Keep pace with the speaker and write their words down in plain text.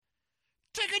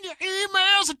Taking your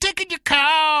emails and taking your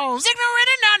calls. Ignorant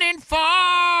and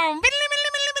uninformed.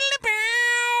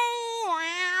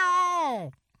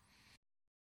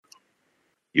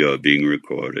 You're being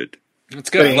recorded. It's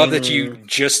good. I love that you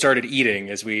just started eating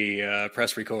as we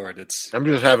press record. I'm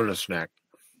just having a snack.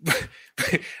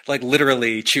 Like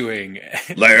literally chewing.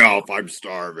 Lay off, I'm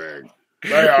starving.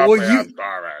 Lay off, Well, I'm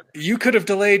starving. You could have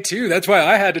delayed too. That's why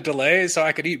I had to delay so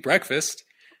I could eat breakfast.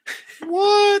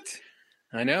 What?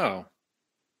 I know.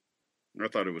 I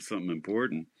thought it was something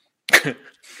important.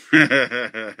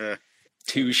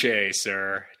 Touche,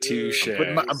 sir. Touche.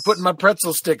 I'm putting my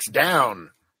pretzel sticks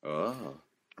down. Oh.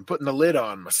 I'm putting the lid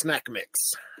on my snack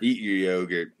mix. Eat your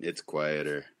yogurt. It's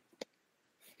quieter.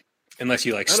 Unless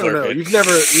you like I don't slurp know. it. You've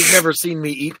never seen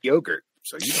me eat yogurt,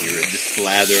 so you You would just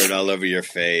slather it all over your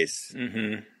face.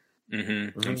 Mm-hmm.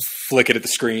 Mm-hmm. Mhm. And flick it at the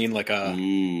screen like a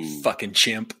fucking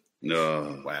chimp.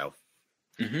 No. Wow.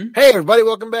 Mm-hmm. Hey, everybody,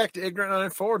 welcome back to Ignorant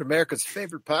Uninformed, America's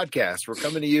favorite podcast. We're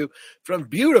coming to you from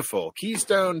beautiful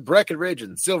Keystone, Breckenridge,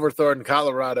 and Silverthorne,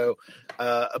 Colorado,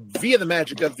 via the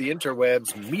magic of the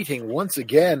interwebs, meeting once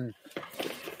again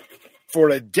for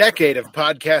a decade of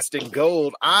podcasting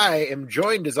gold. I am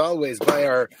joined, as always, by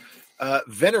our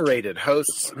venerated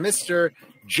hosts, Mr.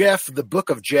 Jeff, the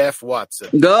Book of Jeff Watson,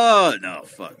 No,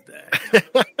 fuck that.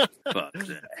 Fuck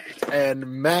that.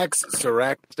 and Max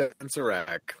Sirac.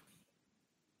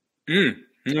 It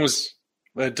was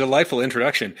a delightful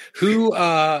introduction. Who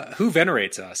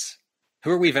venerates us?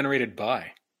 Who are we venerated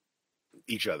by?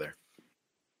 Each other.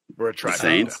 We're a trifecta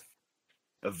Saints?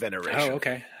 of veneration. Oh,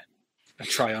 okay. A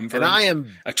triumvirate. And I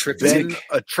am a triptych. Ben,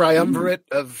 a triumvirate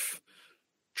of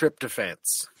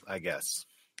tryptophans, I guess.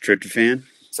 Tryptophan?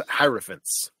 So,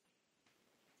 hierophants.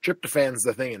 Tryptophan's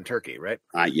the thing in Turkey, right?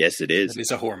 Yes, it is. It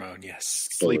is a hormone, yes.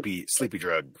 Sleepy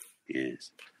drug.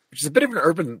 Yes. Which is a bit of an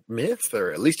urban myth,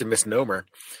 or at least a misnomer.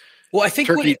 Well, I think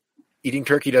Eating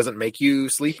turkey doesn't make you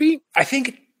sleepy? I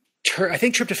think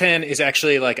tryptophan is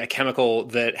actually like a chemical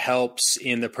that helps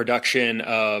in the production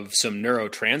of some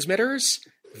neurotransmitters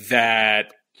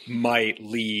that might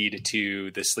lead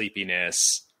to the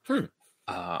sleepiness.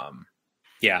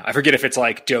 Yeah, I forget if it's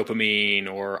like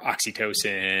dopamine or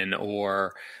oxytocin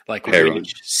or like Heroin.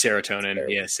 serotonin.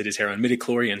 Heroin. Yes, it is heroin.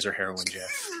 Midichlorians are heroin,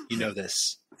 Jeff. You know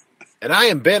this. And I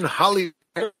am Ben Hollywood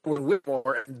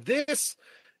Whitmore, and this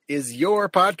is your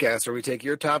podcast where we take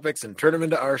your topics and turn them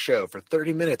into our show for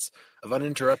 30 minutes of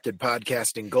uninterrupted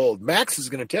podcasting gold. Max is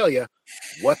going to tell you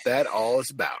what that all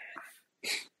is about.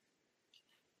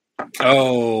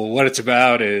 Oh, what it's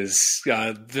about is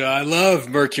I love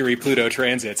Mercury-Pluto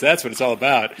transits. That's what it's all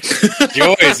about.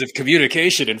 Joys of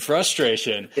communication and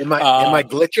frustration. Am I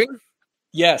glitching?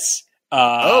 Yes.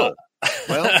 Well,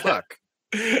 fuck.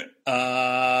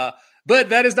 But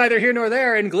that is neither here nor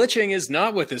there, and glitching is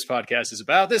not what this podcast is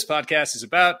about. This podcast is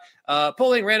about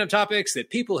pulling random topics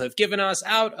that people have given us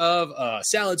out of a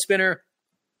salad spinner.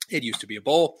 It used to be a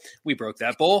bowl. We broke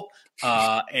that bowl.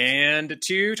 And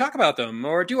to talk about them,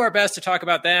 or do our best to talk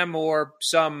about them, or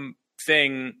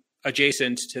something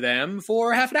adjacent to them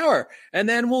for half an hour. And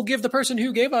then we'll give the person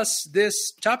who gave us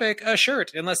this topic a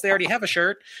shirt, unless they already have a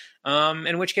shirt.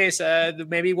 In which case,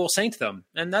 maybe we'll saint them.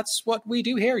 And that's what we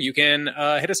do here. You can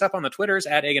hit us up on the Twitters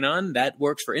at Eganon. That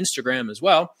works for Instagram as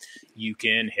well. You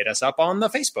can hit us up on the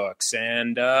Facebooks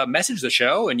and message the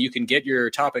show, and you can get your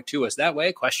topic to us that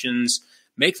way. Questions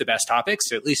make the best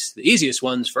topics, at least the easiest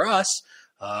ones for us.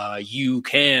 You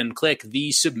can click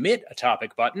the Submit a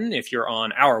Topic button if you're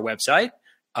on our website.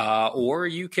 Or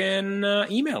you can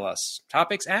email us,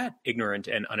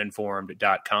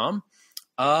 topics@ignorantanduninformed.com.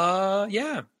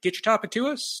 Yeah, get your topic to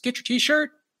us, get your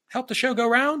t-shirt, help the show go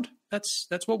round. That's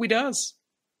what we does.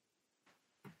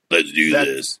 Let's do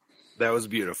this. That was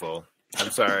beautiful.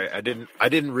 I'm sorry. I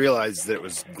didn't realize that it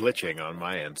was glitching on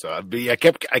my end. So I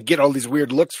get all these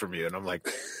weird looks from you, and I'm like,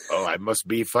 oh, I must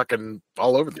be fucking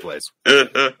all over the place.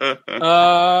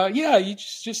 Yeah, you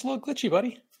just a little glitchy,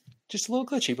 buddy. Just a little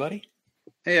glitchy, buddy.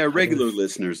 Hey, our regular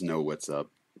listeners know what's up.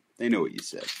 They know what you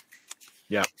said.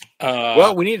 Yeah.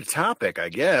 Well, we need a topic, I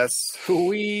guess.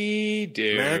 We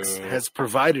do. Max has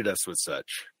provided us with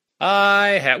such.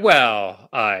 I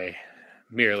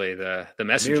merely the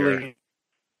messenger.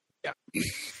 Yeah.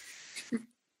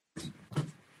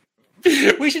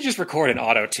 We should just record an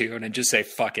auto-tune and just say,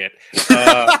 fuck it.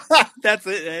 That's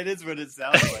it. That is what it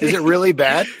sounds like. Is it really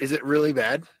bad? Is it really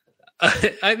bad?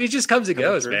 I mean, it just comes and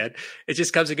goes, man. It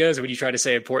just comes and goes when you try to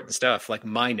say important stuff like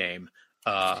my name.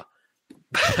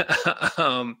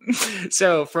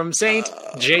 So from Saint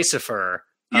Jacifer.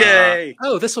 Yay!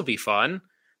 This will be fun.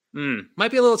 Might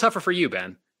be a little tougher for you,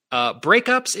 Ben.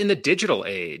 Breakups in the digital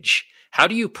age. How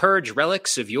do you purge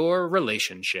relics of your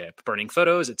relationship, burning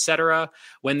photos, etc.,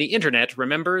 when the internet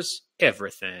remembers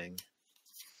everything?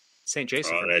 St.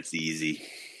 Jason. Oh, that's easy.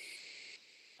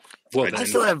 Well, I then,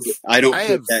 still have. I don't I put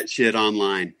have- that shit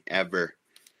online ever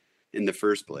in the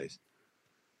first place.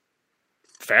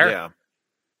 fair. Yeah.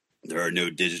 There are no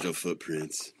digital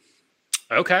footprints.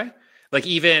 Okay. Like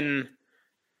even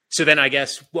so then I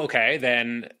guess okay,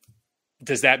 then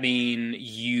does that mean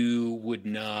you would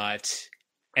not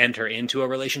enter into a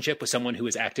relationship with someone who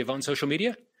is active on social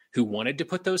media who wanted to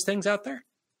put those things out there?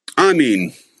 I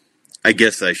mean, I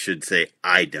guess I should say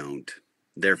I don't.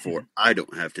 Therefore, I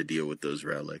don't have to deal with those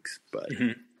relics. But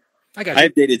I got you.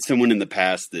 I've dated someone in the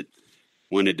past that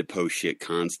wanted to post shit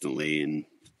constantly and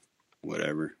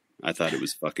whatever. I thought it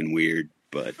was fucking weird,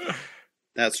 but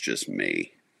that's just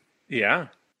me. Yeah.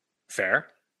 Fair.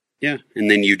 Yeah, and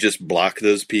then you just block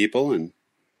those people and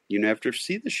you never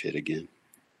see the shit again.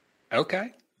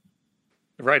 Okay.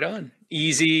 Right on.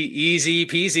 Easy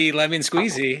peasy lemon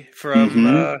squeezy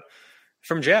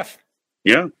from Jeff.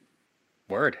 Yeah,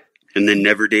 Word. and then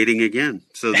never dating again.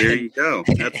 So there you go.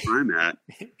 That's where I'm at.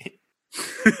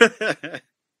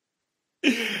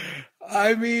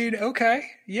 I mean, okay.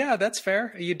 Yeah, that's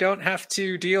fair. You don't have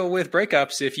to deal with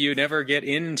breakups if you never get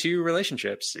into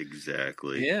relationships.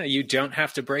 Exactly. Yeah, you don't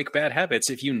have to break bad habits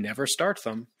if you never start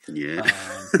them. Yeah.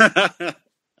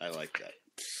 I like that.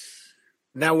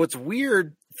 Now, what's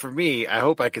weird for me, I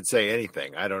hope I could say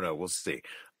anything. I don't know. We'll see.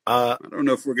 I don't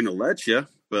know if we're going to let you,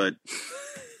 but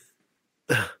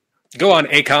Go on,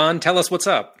 Akon. Tell us what's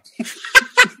up.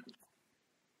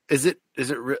 Is it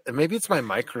maybe it's my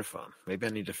microphone. Maybe I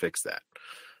need to fix that.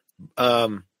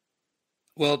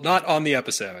 Well, not on the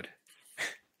episode.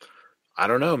 I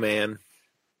don't know, man.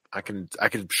 I can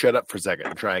shut up for a second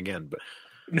and try again. But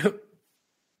No.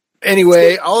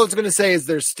 anyway, all I was going to say is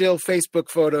there's still Facebook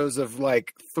photos of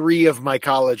like 3 of my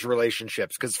college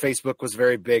relationships because Facebook was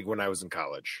very big when I was in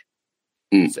college.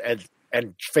 Mm. So-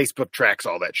 and Facebook tracks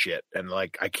all that shit. And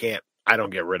like, I don't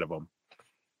get rid of them.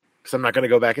 So I'm not going to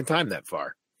go back in time that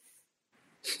far.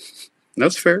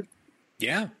 that's fair.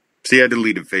 Yeah. See, I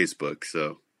deleted Facebook,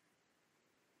 so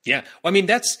Yeah. Well, I mean,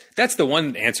 that's the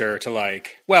one answer to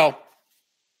like, well,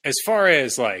 as far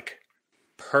as like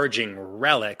purging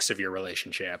relics of your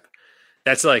relationship,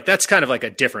 that's kind of like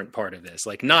a different part of this.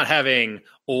 Like not having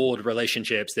old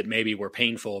relationships that maybe were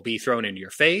painful be thrown into your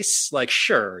face. Like,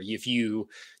 sure, if you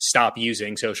stop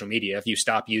using social media, if you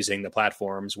stop using the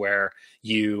platforms where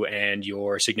you and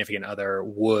your significant other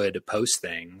would post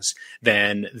things,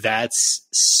 then that's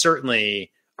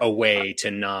certainly a way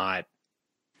to not,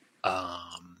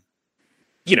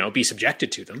 be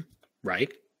subjected to them.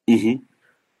 Right. mm-hmm.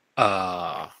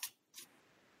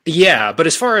 Yeah. But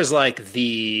as far as like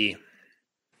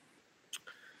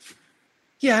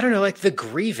I don't know, like the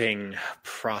grieving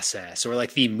process or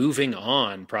like the moving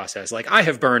on process. Like I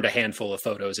have burned a handful of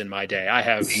photos in my day. I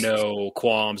have no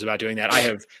qualms about doing that.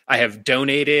 I have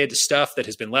donated stuff that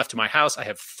has been left to my house. I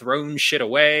have thrown shit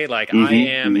away. Like I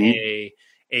am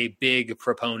a big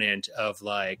proponent of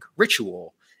like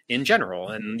ritual in general.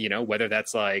 And, whether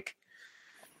that's like,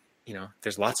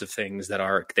 there's lots of things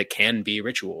that can be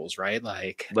rituals, right?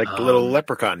 Like The little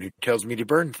leprechaun who tells me to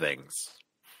burn things.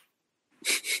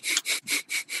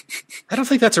 I don't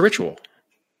think that's a ritual.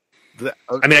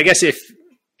 I mean, I guess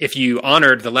if you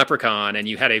honored the leprechaun and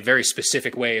you had a very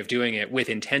specific way of doing it with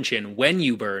intention when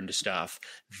you burned stuff,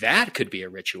 that could be a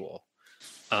ritual.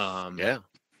 Yeah.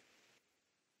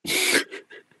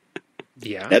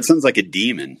 Yeah, That sounds like a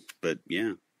demon, but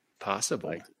yeah.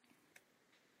 possible.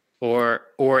 Or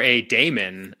a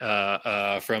daemon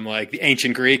from like the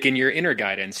ancient Greek in your inner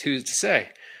guidance. Who's to say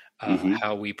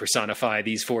how we personify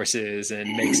these forces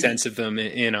and make sense of them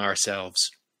in ourselves?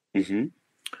 Mm-hmm.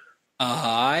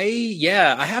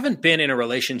 I haven't been in a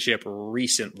relationship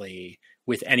recently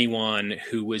with anyone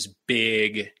who was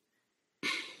big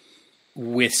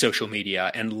with social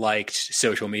media and liked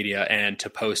social media and to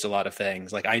post a lot of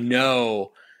things. Like I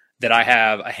know that I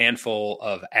have a handful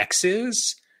of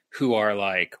exes who are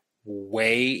like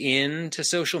way into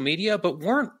social media, but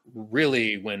weren't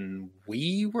really when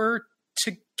we were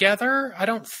together, I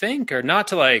don't think, or not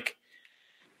to like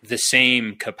the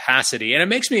same capacity.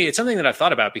 And it's something that I've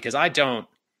thought about because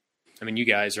you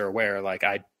guys are aware, like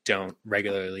I don't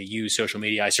regularly use social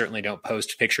media. I certainly don't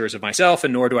post pictures of myself,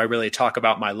 and nor do I really talk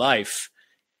about my life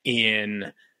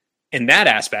in that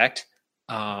aspect.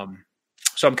 So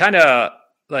I'm kind of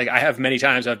like, I have many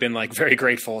times I've been like very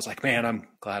grateful. It's like, man, I'm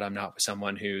glad I'm not with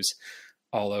someone who's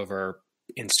all over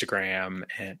Instagram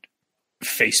and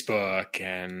Facebook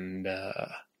and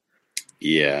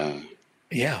Yeah.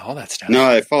 Yeah, all that stuff.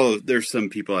 No, there's some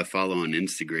people I follow on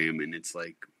Instagram, and it's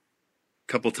like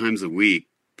a couple times a week,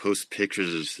 post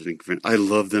pictures of significant. I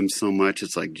love them so much.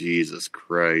 It's like, Jesus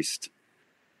Christ.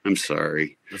 I'm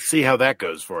sorry. Let's see how that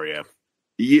goes for you.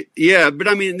 Yeah, but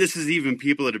I mean, this is even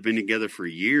people that have been together for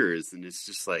years, and it's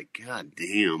just like, God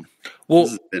damn. Well,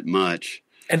 this is a bit much.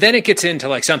 and then it gets into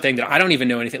like something that I don't even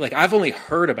know anything. Like I've only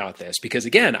heard about this because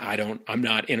again, I'm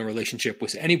not in a relationship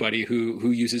with anybody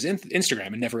who uses Instagram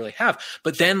and never really have.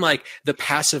 But then like the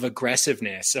passive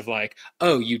aggressiveness of like,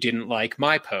 oh, you didn't like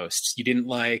my posts. You didn't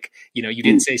like, you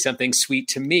didn't say something sweet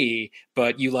to me,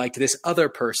 but you liked this other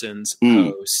person's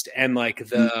post. And like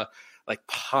the like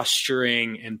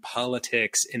posturing and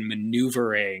politics and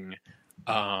maneuvering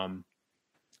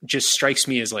just strikes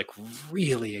me as like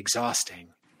really exhausting.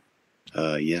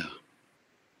 Yeah.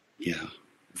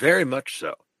 Very much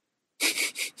so.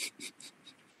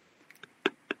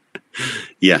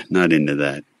 Yeah, not into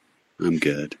that. I'm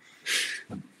good.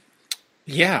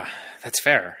 Yeah, that's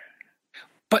fair.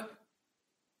 But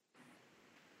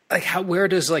like where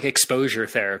does like exposure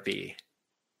therapy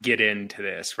get into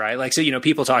this, right? Like, so,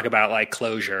 people talk about like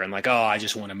closure and like, oh, I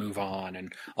just want to move on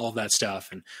and all of that stuff.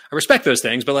 And I respect those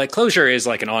things, but like closure is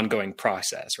like an ongoing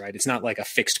process, right? It's not like a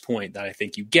fixed point that I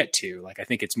think you get to. Like, I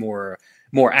think it's more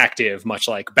active, much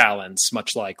like balance,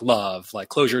 much like love. Like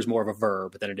closure is more of a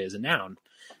verb than it is a noun.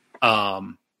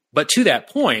 But to that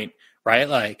point, right?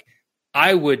 Like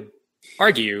I would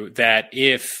argue that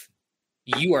if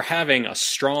you are having a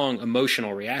strong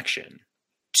emotional reaction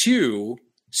to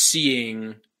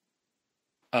seeing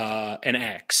an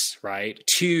ex, right,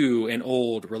 to an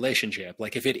old relationship,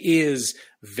 like if it is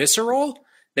visceral,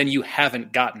 then you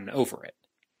haven't gotten over it,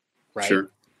 right? Sure.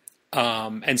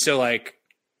 And so like,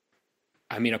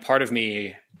 I mean, a part of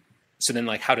me, so then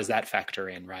like, how does that factor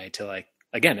in, right? To like,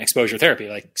 again, exposure therapy,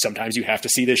 like sometimes you have to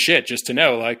see this shit just to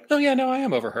know like, oh yeah, no, I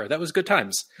am over her. That was good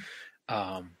times.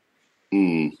 I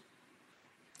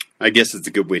guess it's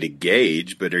a good way to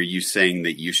gauge, but are you saying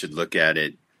that you should look at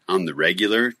it on the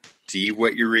regular, see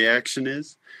what your reaction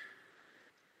is?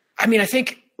 I mean, I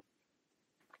think,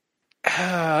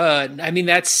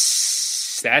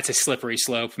 that's a slippery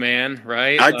slope, man.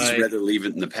 Right? I'd just rather leave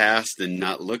it in the past than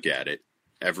not look at it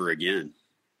ever again.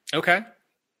 Okay.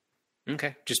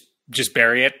 Just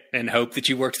bury it and hope that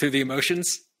you work through the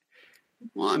emotions.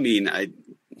 Well, I mean,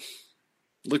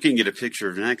 looking at a picture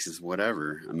of an ex is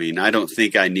whatever. I mean, I don't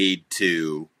think I need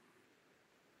to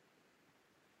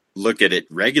look at it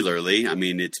regularly. I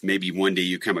mean, it's maybe one day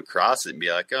you come across it and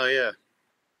be like, oh yeah,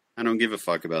 I don't give a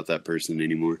fuck about that person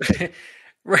anymore.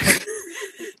 Right.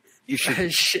 You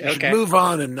should move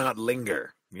on and not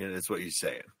linger. That's what you're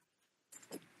saying.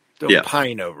 Don't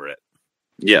pine over it.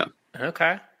 Yeah.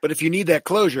 Okay. But if you need that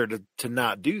closure to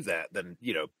not do that, then,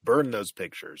 burn those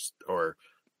pictures or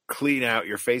clean out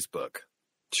your Facebook.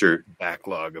 Sure.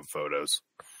 Backlog of photos.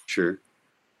 Sure.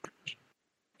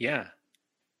 Yeah.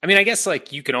 I mean, I guess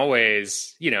like you can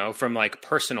always, from like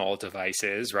personal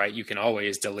devices, right? You can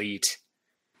always delete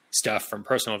stuff from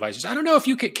personal devices. I don't know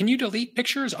if can you delete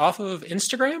pictures off of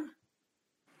Instagram?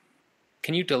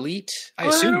 Can you delete? I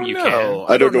assume you can.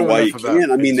 I don't know why you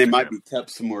can. I mean, they might be kept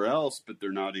somewhere else, but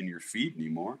they're not in your feed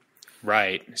anymore.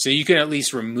 Right. So you can at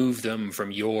least remove them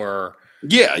from your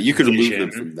Yeah, you can vision. remove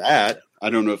them from that. I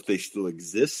don't know if they still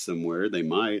exist somewhere. They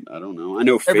might. I don't know. I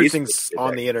know everything's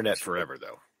on the internet forever,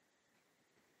 though.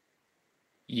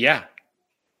 Yeah.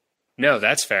 No,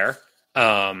 that's fair.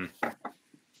 Like,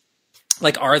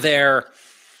 are there...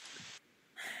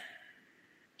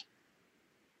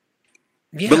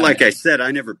 Yeah. But like I said,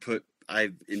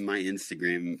 in my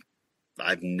Instagram,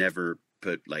 I've never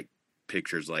put like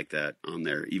pictures like that on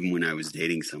there. Even when I was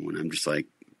dating someone, I'm just like,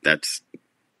 I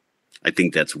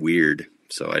think that's weird.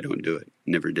 So I don't do it.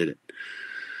 Never did it.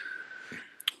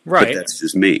 Right. But that's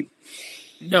just me.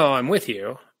 No, I'm with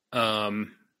you.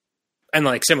 And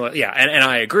like similar, yeah. And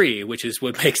I agree, which is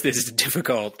what makes this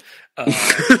difficult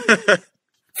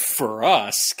for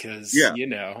us. Cause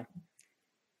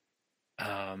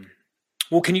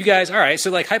well, can you guys, all right. So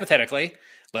like hypothetically,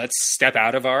 let's step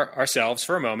out of ourselves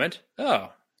for a moment.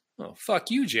 Oh,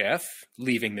 fuck you, Jeff,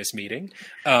 leaving this meeting.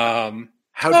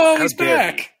 He's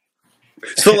back.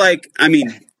 So like, I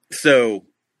mean, so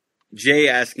Jay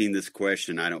asking this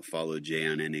question, I don't follow Jay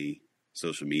on any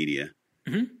social media.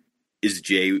 Mm-hmm. Is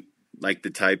Jay like the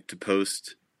type to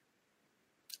post?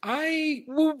 I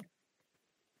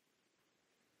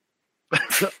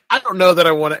don't know that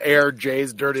I want to air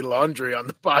Jay's dirty laundry on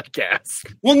the podcast.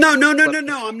 Well, no.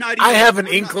 I'm not. I have an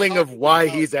inkling of why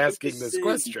he's asking this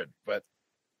question, but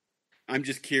I'm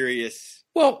just curious.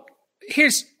 Well,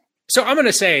 so I'm going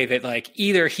to say that like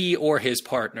either he or his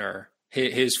partner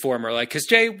his former, like, because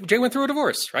Jay went through a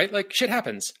divorce, right? Like, shit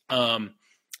happens.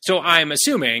 So I'm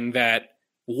assuming that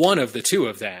one of the two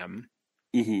of them,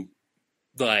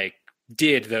 like,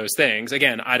 did those things.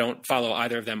 Again, I don't follow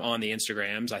either of them on the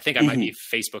Instagrams. I think I might be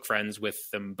Facebook friends with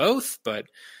them both, but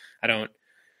I don't.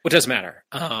 What doesn't matter.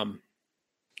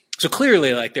 So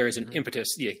clearly, like, there is an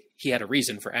impetus. He had a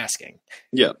reason for asking.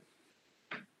 Yeah.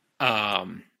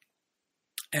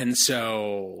 And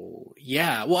so,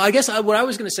 yeah. Well, I guess what I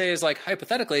was going to say is, like,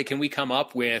 hypothetically, can we come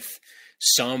up with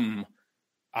some,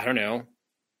 I don't know,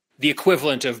 the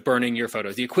equivalent of burning your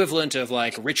photos, the equivalent of,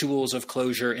 like, rituals of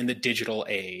closure in the digital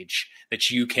age that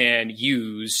you can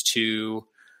use to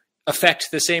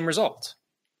affect the same result?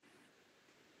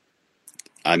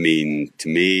 I mean, to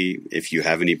me, if you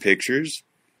have any pictures,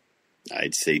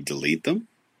 I'd say delete them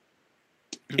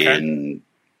and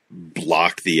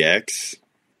block the X.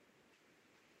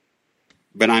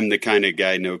 But I'm the kind of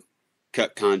guy, no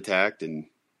cut contact, and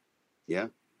yeah,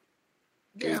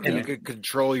 and you could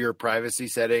control your privacy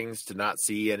settings to not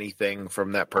see anything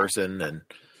from that person, and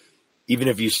even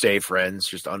if you stay friends,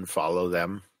 just unfollow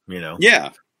them. Yeah.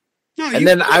 No, and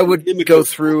then I would go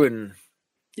through and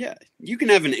you can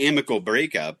have an amicable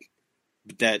breakup,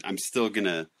 but that I'm still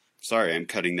gonna. Sorry, I'm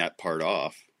cutting that part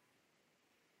off.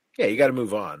 Yeah, you got to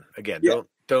move on. Again,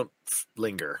 don't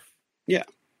linger. Yeah.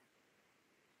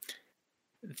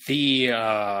 The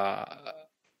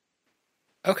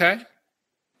okay.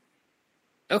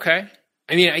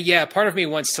 I mean, yeah, part of me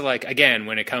wants to, like, again,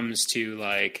 when it comes to,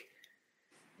 like,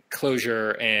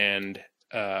 closure and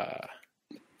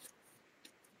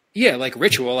like,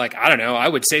 ritual, like, I don't know, I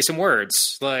would say some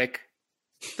words like,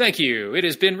 thank you, it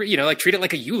has been, like, treat it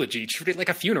like a eulogy, treat it like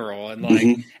a funeral, and,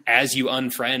 like, as you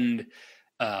unfriend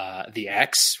the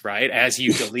ex, right, as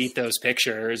you delete those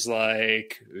pictures,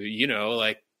 like,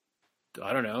 like,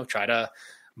 I don't know, try to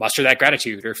muster that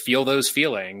gratitude or feel those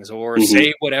feelings or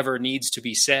say whatever needs to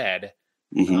be said.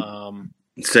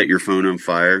 Set your phone on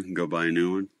fire and go buy a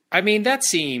new one. I mean, that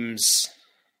seems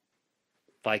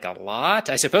like a lot.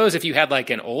 I suppose if you had, like,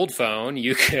 an old phone,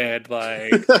 you could,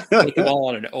 like, take them all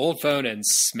on an old phone and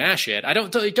smash it.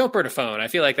 Don't burn a phone. I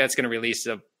feel like that's going to release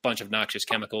a bunch of noxious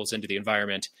chemicals into the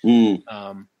environment.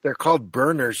 They're called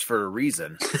burners for a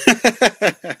reason.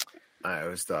 I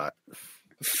always thought.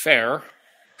 Fair.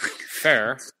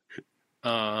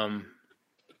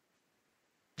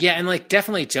 Yeah, and, like,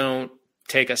 definitely don't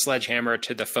take a sledgehammer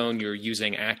to the phone you're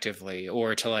using actively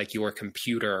or to, like, your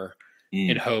computer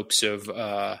in hopes of,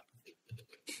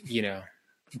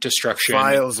 destruction.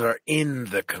 Files are in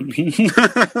the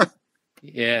computer.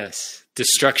 Yes,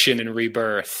 destruction and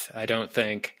rebirth. I don't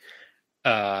think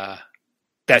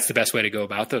that's the best way to go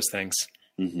about those things.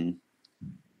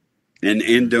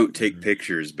 And don't take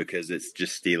pictures because it's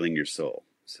just stealing your soul.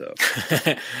 So,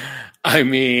 I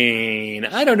mean,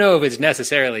 I don't know if it's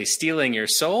necessarily stealing your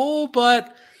soul,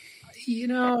 but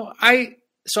I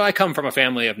come from a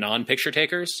family of non-picture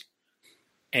takers,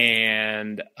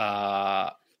 and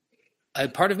part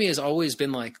of me has always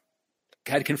been, like,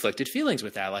 had conflicted feelings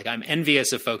with that. Like, I'm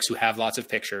envious of folks who have lots of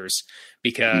pictures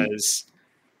because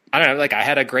I don't know, like, I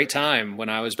had a great time when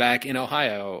I was back in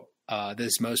Ohio.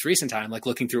 This most recent time, like,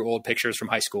 looking through old pictures from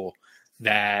high school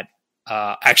that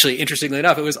actually, interestingly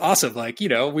enough, it was awesome. Like,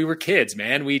 we were kids,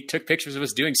 man. We took pictures of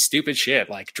us doing stupid shit,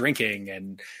 like drinking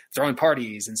and throwing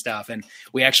parties and stuff. And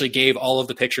we actually gave all of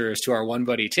the pictures to our one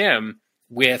buddy, Tim,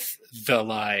 with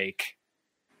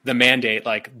the mandate,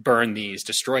 like, burn these,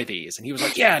 destroy these. And he was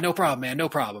like, yeah, no problem, man, no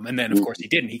problem. And then, of course, he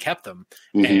didn't. He kept them.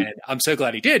 And I'm so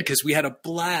glad he did, because we had a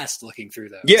blast looking through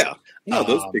those. Yeah. No,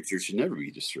 those pictures should never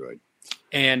be destroyed.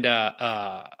 And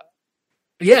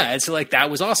and so, like, that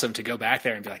was awesome to go back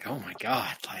there and be like, oh my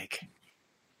God, like,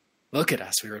 look at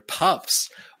us, we were pups.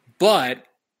 But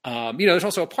there's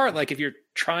also a part, like, if you're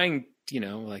trying,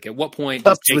 like, at what point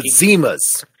pups with Zimas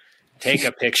take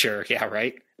a picture, yeah,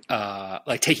 right,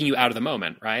 like, taking you out of the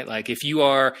moment, right? Like, if you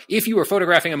are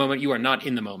photographing a moment, you are not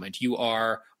in the moment, you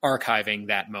are archiving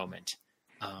that moment.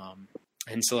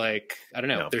 And so, like, I don't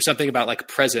know, there's something about, like,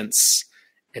 presence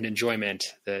and enjoyment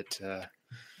that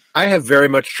I have very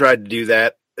much tried to do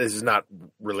that. This is not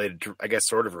related to, I guess,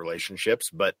 sort of relationships,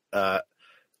 but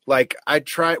like, I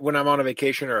try when I'm on a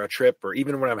vacation or a trip, or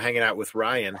even when I'm hanging out with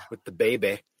Ryan, with the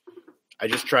baby, I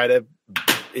just try to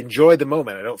enjoy the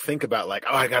moment. I don't think about, like,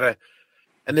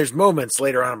 and there's moments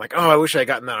later on I'm like, oh, I wish I had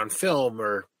gotten that on film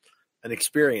or an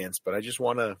experience, but I just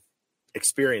want to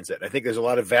experience it. I think there's a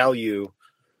lot of value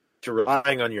to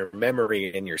relying on your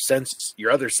memory and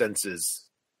your other senses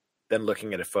than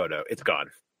looking at a photo. It's gone.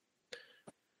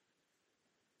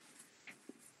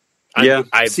 I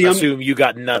assume you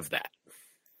got none of that.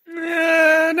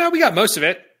 No, we got most of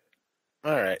it.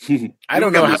 All right. I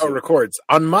don't know how it records.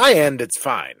 On my end, it's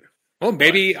fine. Well,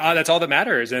 maybe that's all that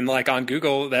matters. And like on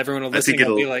Google, everyone will listen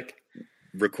will be like,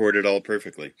 record it all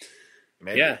perfectly.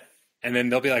 Maybe. Yeah. And then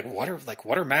they'll be like, what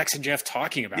are Max and Jeff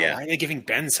talking about? Yeah. Why are they giving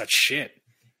Ben such shit?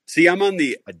 See, I'm on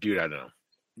the Dude, I don't know.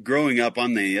 growing up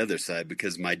on the other side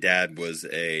because my dad was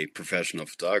a professional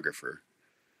photographer.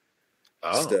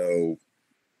 Oh. So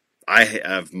I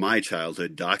have my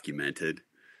childhood documented,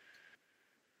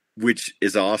 which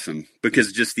is awesome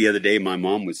because just the other day my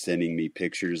mom was sending me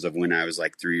pictures of when I was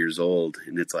like 3 years old,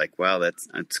 and it's like, wow, that's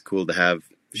cool to have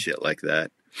shit like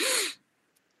that.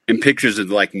 And pictures of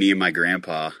like me and my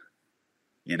grandpa,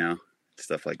 you know,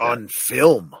 stuff like that. On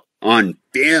film. On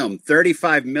film,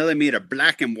 35 millimeter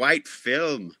black and white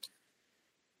film.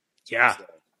 Yeah. So,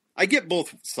 I get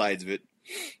both sides of it,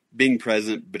 being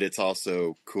present, but it's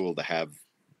also cool to have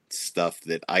stuff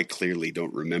that I clearly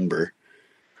don't remember,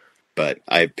 but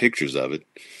I have pictures of it.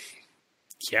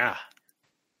 Yeah.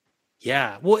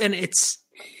 Yeah. Well, and it's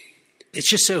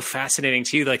just so fascinating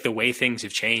too, like the way things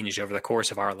have changed over the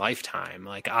course of our lifetime.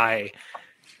 Like I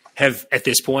have at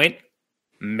this point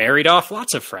married off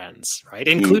lots of friends, right?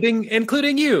 Including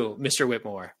you, Mr.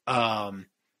 Whitmore.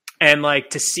 And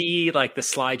like to see like the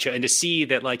slideshow and to see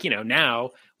that like, you know,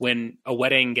 now when a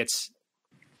wedding gets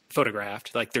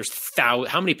photographed, like there's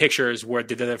how many pictures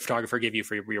did the photographer give you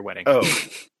for your wedding? Oh,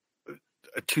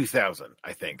 2,000,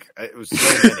 I think. It was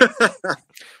so many.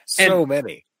 So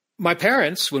many. My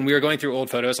parents, when we were going through old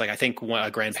photos, like I think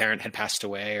a grandparent had passed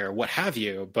away or what have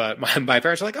you, but my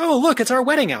parents were like, oh, look, it's our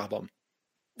wedding album.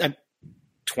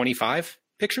 25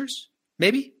 pictures,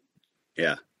 maybe.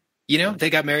 Yeah. You know, they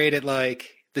got married at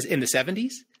like in the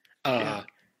 70s. Yeah.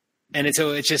 And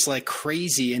so it's just like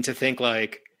crazy. And to think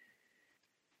like,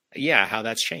 yeah, how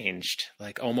that's changed.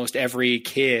 Like almost every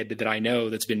kid that I know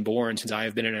that's been born since I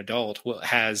have been an adult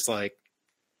has like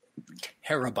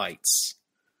terabytes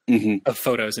of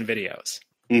photos and videos.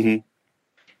 Mm-hmm.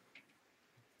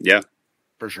 Yeah.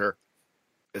 For sure.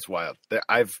 It's wild.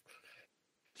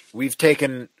 We've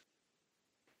taken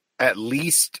at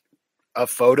least a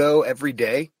photo every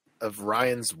day of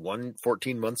Ryan's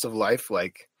 14 months of life,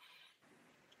 like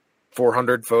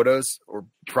 400 photos or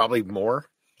probably more.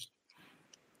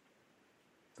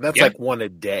 That's like one a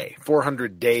day,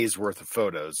 400 days worth of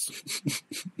photos.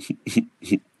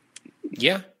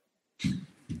 Yeah.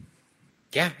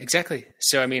 Yeah, exactly.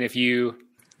 So, I mean, if you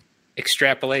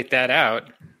extrapolate that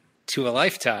out to a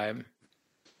lifetime,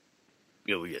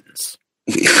 Billions.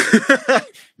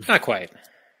 Not quite.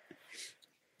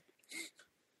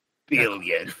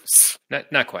 Billions.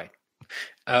 Not quite.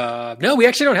 No, we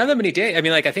actually don't have that many days. I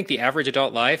mean, like, I think the average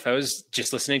adult life, I was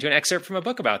just listening to an excerpt from a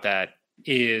book about that,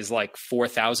 is like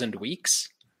 4,000 weeks.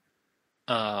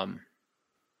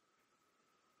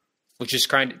 Which is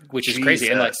crazy.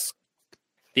 And like,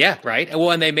 yeah, right.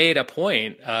 Well, and they made a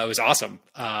point. It was awesome.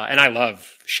 And I love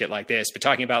shit like this, but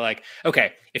talking about like,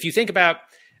 okay, if you think about,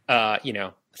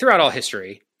 throughout all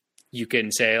history, you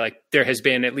can say like there has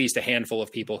been at least a handful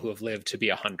of people who have lived to be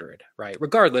 100, right?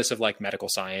 Regardless of like medical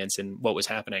science and what was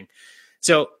happening.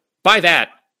 So by that,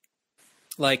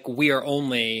 like we are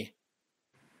only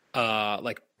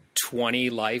like 20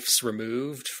 lives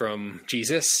removed from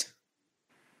Jesus,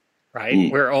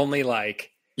 right? We're only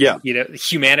like,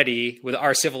 humanity with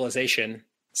our civilization,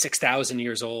 6,000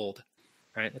 years old,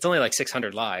 right? It's only like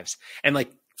 600 lives. And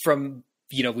like from,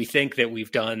 we think that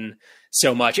we've done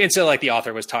so much. And so like the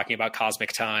author was talking about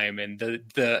cosmic time and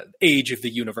the age of the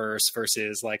universe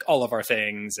versus like all of our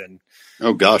things. And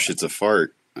oh gosh, it's a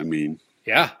fart. I mean,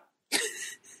 yeah,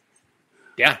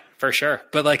 yeah, for sure.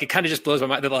 But like, it kind of just blows my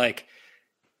mind that like,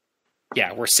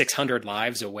 yeah, we're 600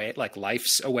 lives away, like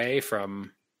lives away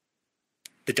from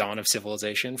the dawn of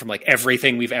civilization, from like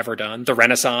everything we've ever done. The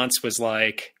Renaissance was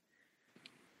like,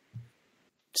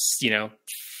 7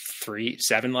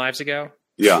 lives ago.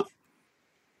 Yeah.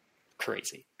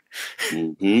 Crazy.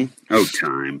 Mm-hmm. Oh,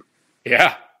 time.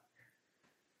 Yeah.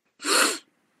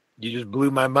 You just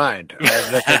blew my mind. I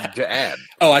have nothing to add.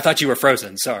 Oh, I thought you were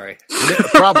frozen. Sorry.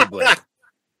 Probably.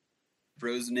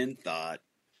 Frozen in thought.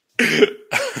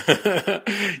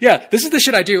 Yeah, this is the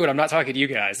shit I do when I'm not talking to you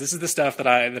guys. This is the stuff that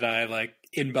I like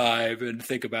imbibe and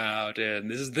think about, and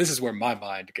this is where my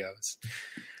mind goes.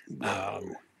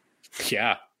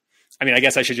 Yeah. I mean, I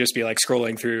guess I should just be like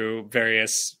scrolling through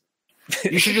various.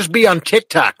 You should just be on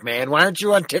TikTok, man. Why aren't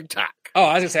you on TikTok? Oh,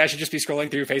 I was gonna say I should just be scrolling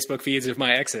through Facebook feeds of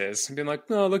my exes and being like,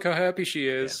 "Oh, look how happy she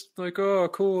is!" Yeah. Like, "Oh,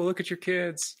 cool, look at your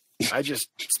kids." I just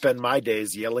spend my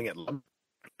days yelling at them.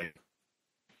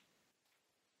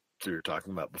 We were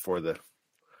talking about before the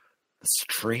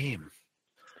stream.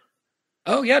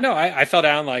 Oh yeah, no, I fell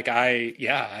down like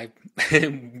I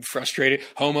frustrated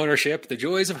home ownership, the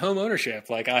joys of home ownership.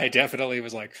 Like I definitely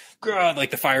was like, God, like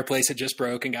the fireplace had just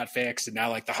broke and got fixed, and now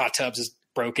like the hot tubs is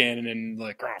broken, and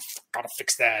like, oh, gotta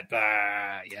fix that.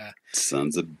 Yeah,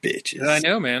 Sons of bitches. I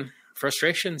know, man.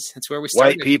 Frustrations. That's where we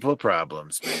started. White people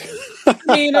problems, man.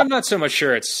 I mean, I'm not so much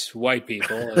sure it's white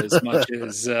people as much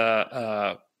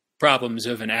as problems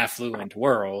of an affluent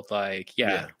world. Like,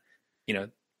 yeah, you know,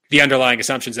 the underlying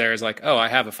assumptions there is like, oh, I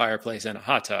have a fireplace and a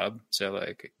hot tub, so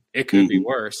like it could be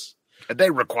worse. And they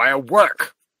require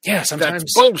work. Yeah, sometimes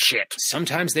That's bullshit.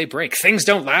 Sometimes they break. Things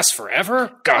don't last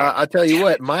forever. God, I'll tell you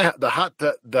what, the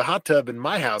hot tub in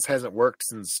my house hasn't worked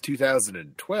since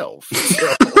 2012.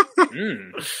 So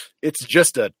it's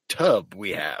just a tub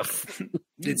we have.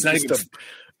 It's not even...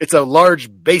 it's a large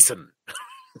basin.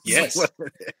 Yes. That's what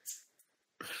it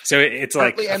is. So it's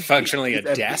like Empty. functionally It's a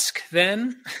empty. desk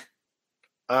then?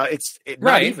 Not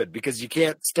Right. even, because you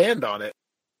can't stand on it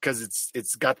because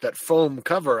it's got that foam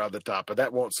cover on the top, but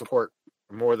that won't support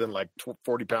more than like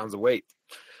 40 pounds of weight.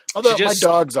 Although my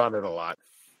dog's on it a lot.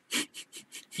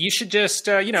 You should just,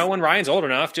 when Ryan's old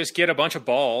enough, just get a bunch of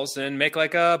balls and make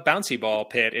like a bouncy ball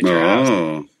pit at your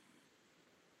house.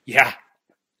 Yeah,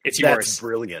 it's That's yours.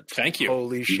 brilliant. Thank you.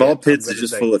 Holy shit! Ball pits I'm are gonna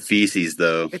just say- full of feces,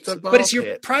 though. It's a ball But it's your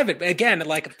pit. private, again,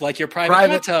 like your private hot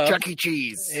private tub. Chuck E.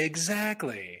 Cheese.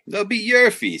 Exactly. They'll be your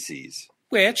feces.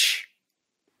 Which,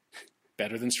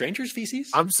 better than strangers' feces?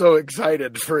 I'm so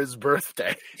excited for his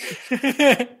birthday.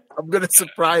 I'm gonna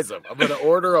surprise him. I'm gonna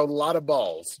order a lot of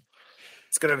balls.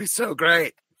 It's gonna be so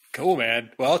great. Cool, man.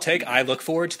 Well, I look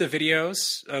forward to the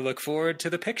videos. I look forward to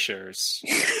the pictures.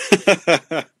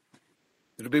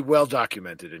 It'll be well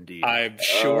documented, indeed. I'm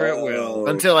sure it will.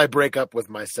 Until I break up with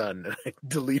my son and I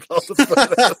delete all the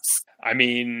photos. I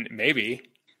mean, maybe.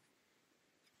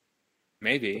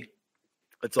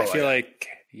 That's all I feel like,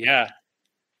 yeah.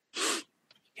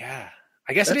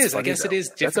 I guess it is. I guess it is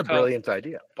difficult. That's a brilliant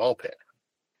idea. Ball pit.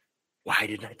 Why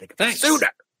didn't I think of Thanks. it sooner?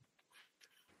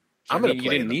 I'm gonna You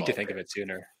play in didn't the need to ball think pit. of it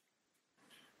sooner.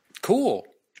 Cool.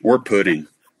 Or pudding.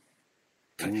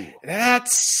 Ooh, That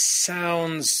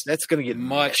sounds that's gonna get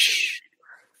much.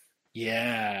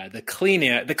 Yeah, the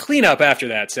cleanup after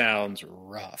that sounds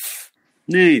rough.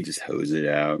 Nah, you just hose it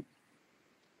out.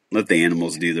 Let the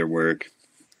animals do their work.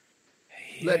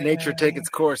 Let nature take its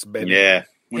course, baby. Yeah.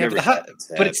 Yeah, Whenever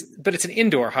but it's an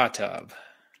indoor hot tub.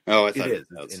 Oh, I It thought is. it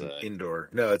was It's outside. indoor.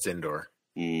 No, it's indoor.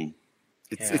 Mm.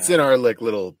 It's in our like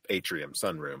little atrium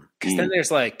sunroom. Because then there's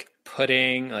like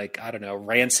pudding, like I don't know,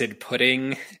 rancid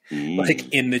pudding,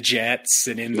 like in the jets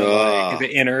and in the like,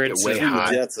 the innards. Way Turn hot.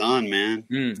 the jets on, man.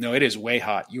 No, it is way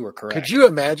hot. You were correct. Could you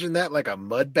imagine that, like a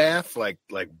mud bath, like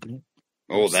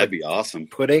Oh, that'd be awesome.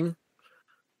 pudding?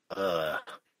 That's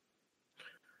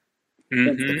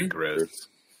gonna be Mhm. gross.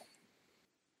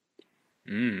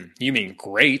 You mean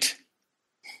great?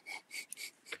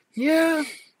 Yeah,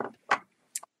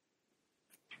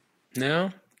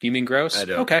 No, you mean gross? I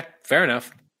don't. Okay, fair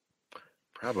enough.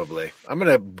 probably. I'm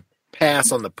gonna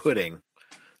pass on the pudding,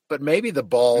 but maybe the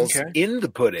balls Okay. in the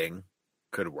pudding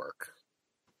could work.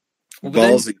 Well,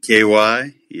 Balls and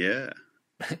KY. Yeah.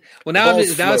 Well, now balls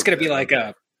it's float going to be then, like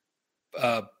okay.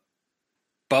 a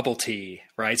bubble tea,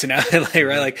 right? So now,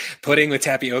 like pudding with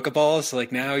tapioca balls.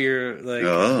 Like now you're like,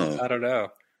 Oh. I don't know.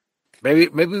 Maybe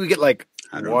we get like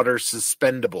I don't know. water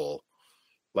suspendable,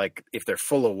 like if they're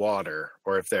full of water,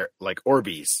 or if they're like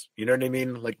Orbeez. You know what I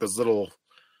mean? Like those little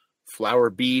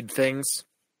flower bead things.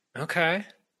 Okay.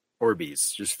 Orbeez.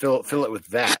 Just fill it with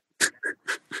that.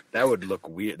 That would look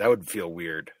weird. That would feel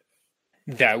weird.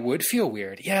 That would feel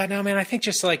weird. Yeah, no, man. I think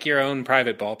just like your own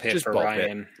private ball pit Just for ball pit.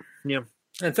 Ryan. Yeah.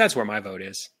 That's where my vote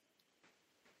is.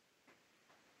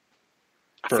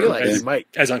 I feel like as, he might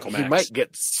as Uncle he Max. might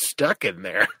get stuck in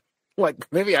there. Like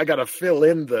maybe I gotta fill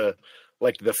in the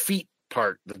feet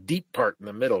part, the deep part in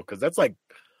the middle, because that's like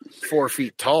 4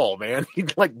 feet tall, man.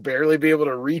 He'd like barely be able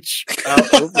to reach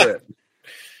out over it.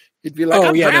 He'd be like, Oh,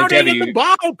 I'm yeah, no, drowning Debbie, in the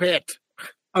ball pit.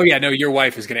 Oh yeah, no, your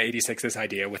wife is going to 86 this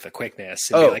idea with a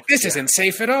quickness and be like, "This isn't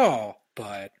safe at all."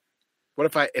 But What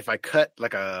if I cut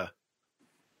like a?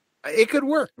 It could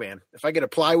work, man. If I get a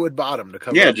plywood bottom to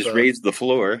cover. Yeah, up just the, raise the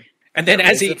floor. and then Yeah,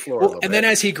 as raise he the floor a little and then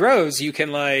bit. as he grows, you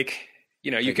can like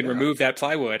you Take can it out. remove that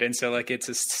plywood, and so like it's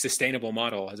a sustainable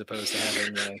model as opposed to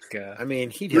having like. I mean,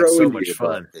 he'd have Grow so into much your ball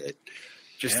fun. pit.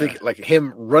 Just Yeah. think like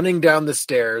him running down the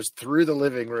stairs through the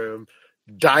living room,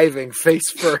 diving face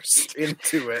first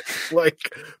into it. Like,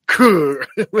 cool.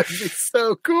 It would be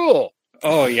so cool.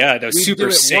 Oh yeah, no, We'd super do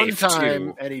it safe one time,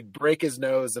 too. and he'd break his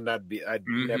nose, and I'd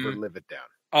Mhm. never live it down.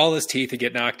 All his teeth would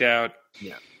get knocked out.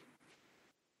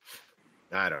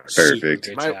 I don't know. Perfect.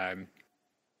 Super good My- time.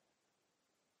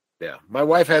 Yeah. My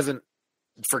wife hasn't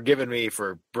forgiven me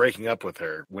for breaking up with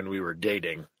her when we were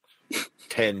dating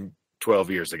 10, 12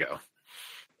 years ago.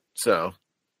 So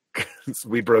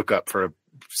we broke up for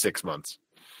 6 months.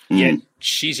 Yeah,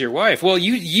 she's your wife. Well,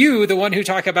 you, the one who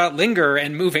talk about linger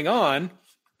and moving on.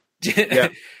 Yeah.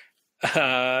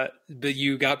 But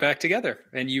you got back together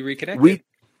and you reconnected.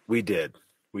 We did.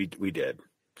 We did.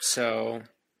 So,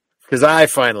 because I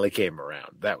finally came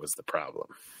around. That was the problem.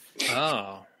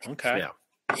 Oh, okay. Yeah.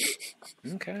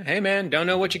 Okay. Hey, man, don't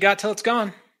know what you got till it's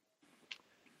gone.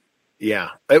 Yeah,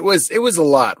 it was a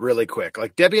lot really quick.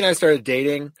 Like Debbie and I started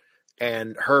dating,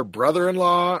 and her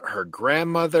brother-in-law, her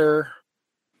grandmother,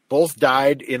 both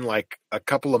died in like a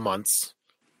couple of months.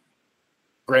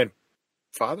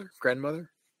 Grandmother,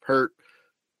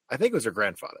 I think it was her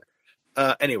grandfather.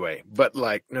 Anyway, but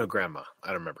like no grandma, I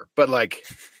don't remember. But like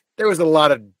there was a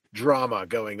lot of drama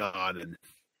going on, and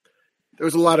there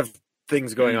was a lot of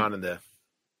things going on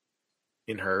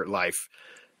in her life.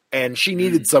 And she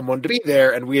needed someone to be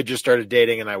there, and we had just started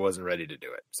dating, and I wasn't ready to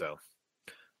do it. So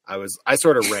I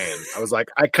sort of ran. I was like,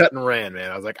 I cut and ran,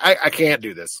 man. I was like, I can't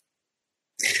do this.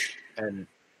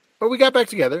 But we got back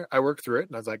together. I worked through it,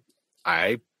 and I was like,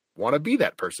 I want to be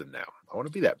that person now. I want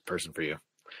to be that person for you.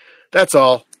 That's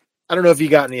all. I don't know if you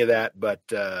got any of that, but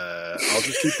I'll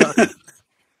just keep talking.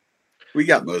 We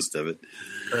got most of it.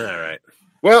 All right.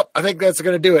 Well, I think that's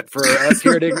going to do it for us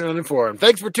here at Ignorant Uninformed.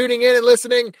 Thanks for tuning in and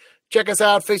listening. Check us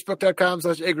out,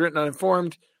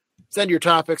 facebook.com/ignorantuninformed. Send your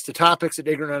topics to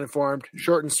topics@ignorantuninformed.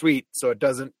 Short and sweet so it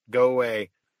doesn't go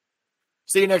away.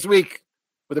 See you next week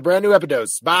with a brand new episode.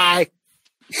 Bye.